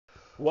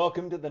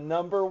Welcome to the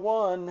number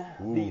one,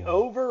 the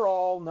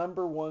overall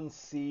number one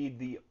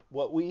seed,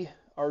 what we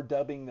are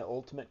dubbing the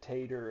ultimate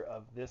tater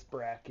of this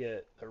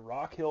bracket, the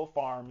Rock Hill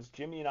Farms.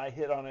 Jimmy and I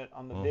hit on it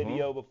on the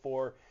video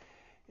before.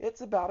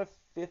 It's about a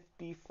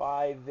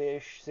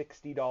 $55-ish,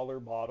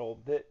 $60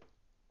 bottle that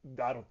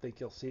I don't think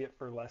you'll see it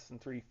for less than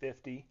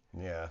 $3.50.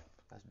 Yeah.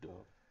 That's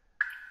dope.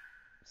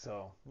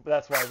 So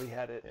that's why we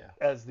had it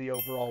as the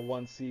overall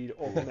one seed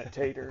ultimate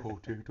tater.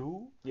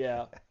 Potato.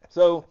 Yeah.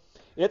 So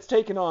it's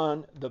taken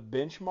on the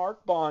benchmark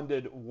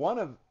bonded, one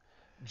of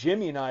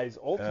Jimmy and I's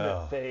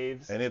ultimate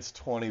faves. And it's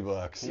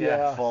 $20.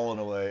 Yeah. Falling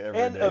away every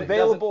And day.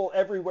 available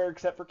everywhere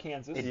except for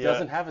Kansas. It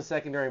doesn't have a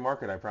secondary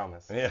market, I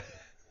promise. Yeah.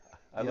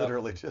 I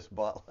literally just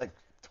bought like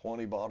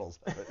 20 bottles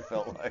of it,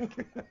 felt like.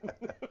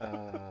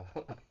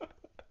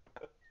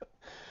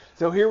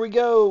 So here we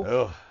go.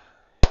 Oh.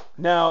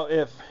 Now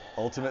if...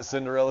 Ultimate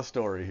Cinderella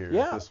story here.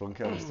 Yeah. If this one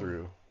comes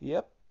through.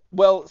 Yep.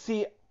 Well,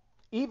 see,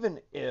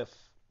 even if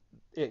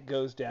it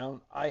goes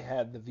down, I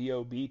had the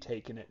VOB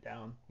taking it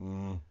down.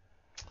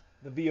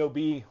 The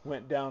VOB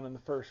went down in the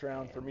first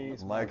round for me.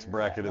 So Mike's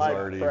bracket is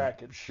already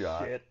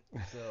shot. Shit.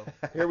 So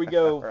here we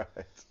go. All right.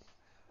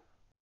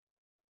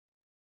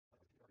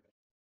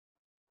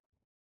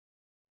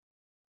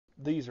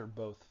 These are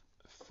both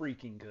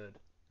freaking good.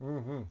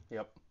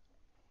 Yep.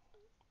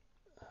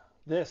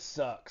 This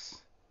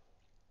sucks.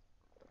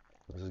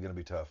 This is going to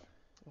be tough.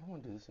 I don't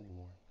want to do this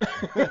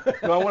anymore.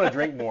 No, I want to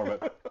drink more,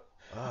 but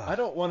I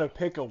don't want to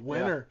pick a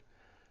winner.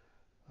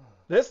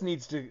 This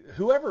needs to,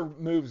 whoever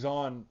moves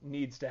on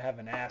needs to have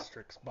an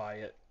asterisk by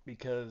it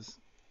because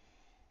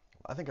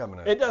I think I'm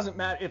going to... It doesn't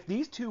matter. If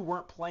these two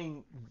weren't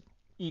playing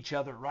each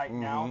other right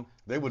now,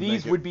 they would these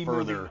make it would be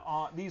further. moving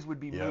on. These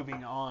would be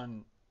moving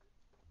on.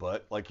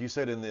 But like you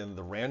said, in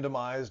the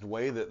randomized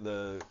way that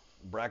the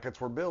brackets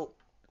were built,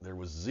 there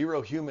was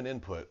zero human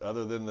input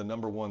other than the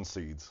number one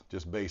seeds,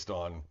 just based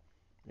on,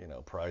 you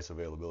know, price,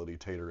 availability,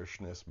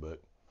 taterishness.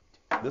 But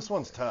this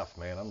one's tough,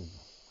 man.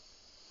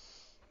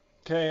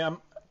 Okay,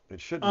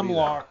 It shouldn't I'm be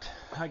locked.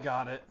 I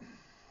got it.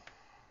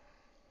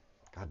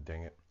 God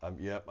dang it.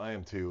 Yep, I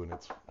am too, and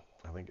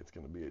I think it's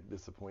going to be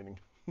disappointing.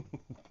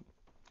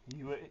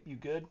 You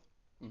good?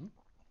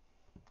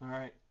 All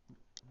right.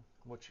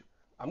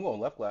 I'm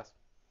going left glass.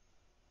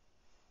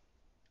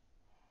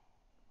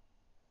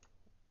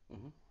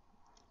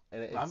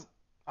 And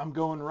I'm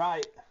going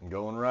right. I'm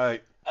going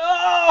right.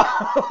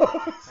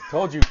 Oh!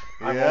 Told you.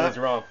 I'm Yeah. always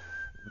wrong.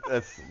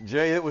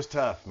 Jay, it was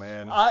tough,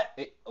 man.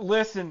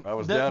 Listen. I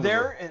was down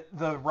to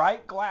the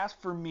right glass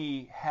for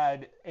me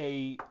had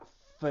a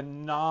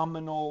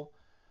phenomenal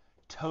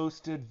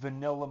toasted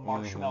vanilla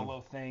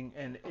marshmallow thing,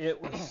 and it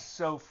was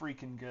so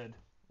freaking good.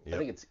 Yep. I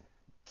think it's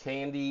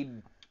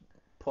candied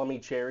plummy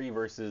cherry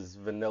versus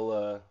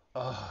vanilla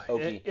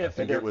oaky. I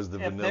think it was the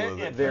vanilla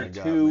that They're kinda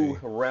got two me.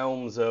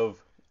 realms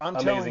of I'm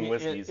telling amazing you,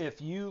 whiskeys.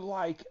 if you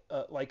like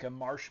a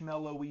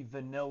marshmallowy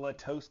vanilla,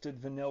 toasted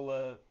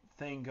vanilla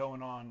thing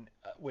going on,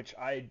 which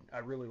I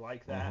really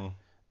like that,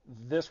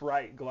 this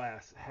right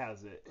glass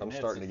has it. I'm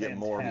starting to get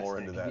more and more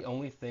into that The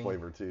only thing,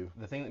 flavor too.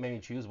 the thing that made me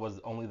choose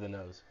was only the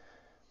nose.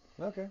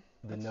 Okay.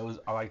 Nose,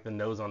 I like the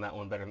nose on that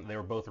one better. They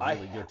were both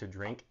really good to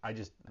drink.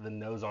 The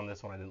nose on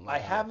this one I didn't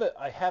like.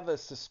 I have a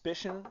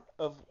suspicion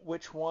of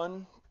which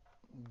one.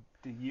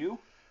 Do you?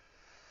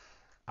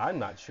 I'm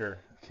not sure.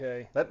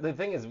 Okay. The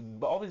thing is,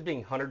 all these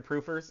being 100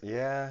 proofers,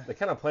 Yeah. they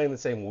kind of play in the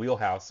same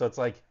wheelhouse. So it's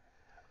like,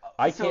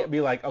 I can't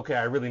be like, okay,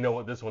 I really know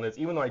what this one is,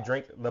 even though I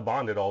drink the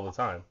Bonded all the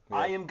time.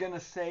 I am going to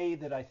say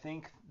that I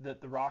think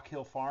that the Rock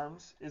Hill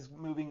Farms is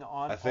moving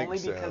on. I think only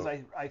so. because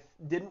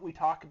didn't we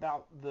talk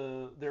about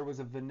there was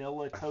a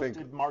vanilla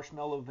toasted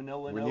marshmallow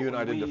vanilla When note you and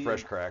I did the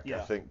fresh crack, yeah.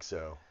 I think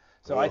so.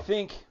 So I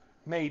think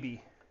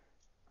maybe.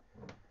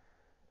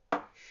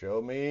 Show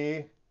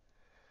me.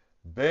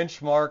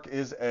 Benchmark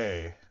is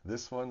A.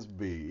 This one's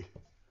B.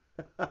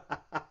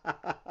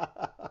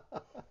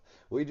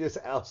 We just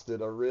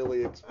ousted a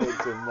really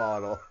expensive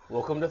model.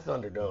 Welcome to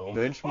Thunderdome.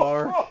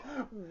 Benchmark.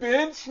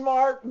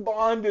 Benchmark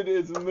Bonded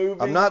is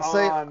moving on. I'm not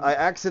saying I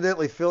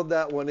accidentally filled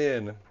that one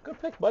in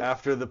Good pick, bud.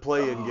 after the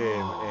play-in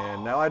game,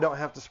 and now I don't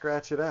have to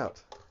scratch it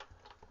out.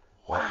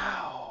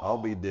 Wow.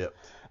 I'll be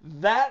dipped.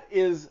 That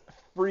is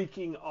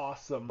freaking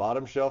awesome.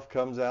 Bottom shelf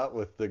comes out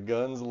with the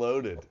guns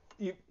loaded.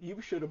 You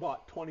should have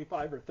bought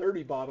 25 or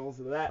 30 bottles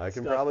of that I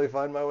can stuff. probably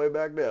find my way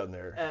back down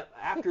there.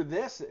 After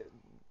this,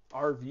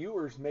 our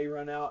viewers may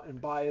run out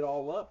and buy it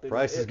all up.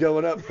 Price is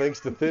going up thanks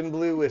to Thin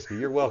Blue Whiskey.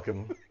 You're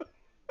welcome.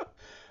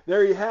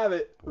 There you have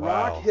it. Wow.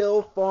 Rock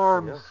Hill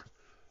Farms.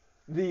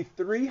 The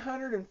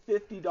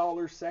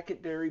 $350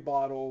 secondary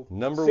bottle.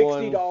 Number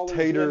 $60 one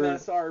tater.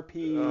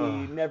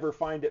 MSRP. Never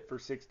find it for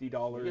 $60. You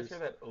guys hear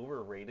that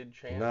overrated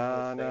chant?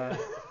 Nah.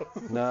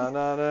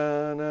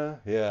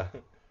 Yeah.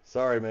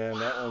 Sorry, man.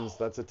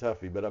 That's a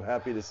toughie, but I'm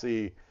happy to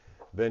see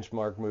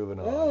Benchmark moving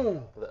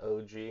on. The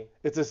OG.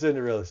 It's a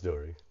Cinderella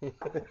story.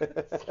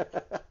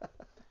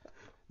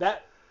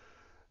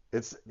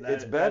 It's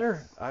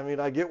better. I mean,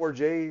 I get where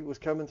Jay was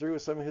coming through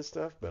with some of his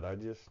stuff, but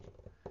you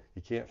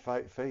You can't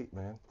fight fate,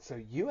 man. So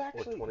you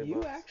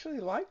 $20. actually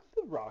like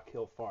the Rock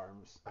Hill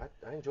Farms.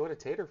 I enjoyed a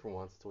tater for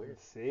once. It's weird.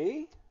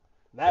 See?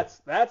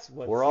 That's what's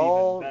We're even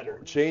all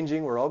better.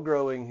 changing. We're all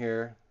growing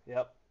here.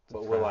 Yep.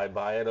 But will I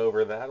buy it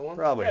over that one?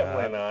 Probably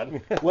Probably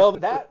not. Well,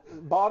 that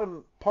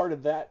bottom part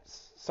of that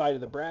side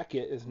of the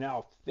bracket is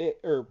now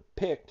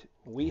picked.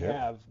 We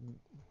have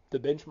the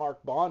benchmark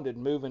bonded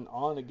moving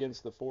on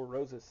against the Four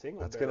Roses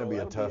single That's barrel. going to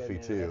be a That'll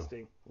toughie, too.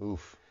 interesting.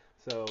 Oof.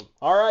 So,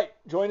 all right,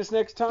 join us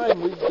next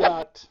time. We've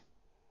got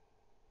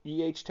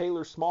E.H.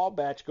 Taylor Small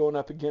Batch going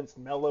up against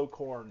Mellow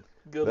Corn.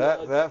 Good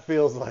luck. That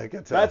feels like a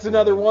tough That's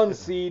another one. 1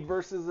 seed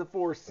versus a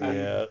 4 seed.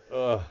 Yeah.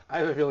 I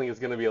have a feeling it's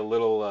going to be a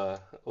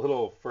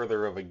little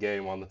further of a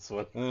game on this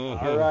one.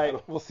 Mhm. All right,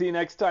 we'll see you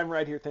next time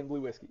right here, Thin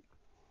Blue Whiskey.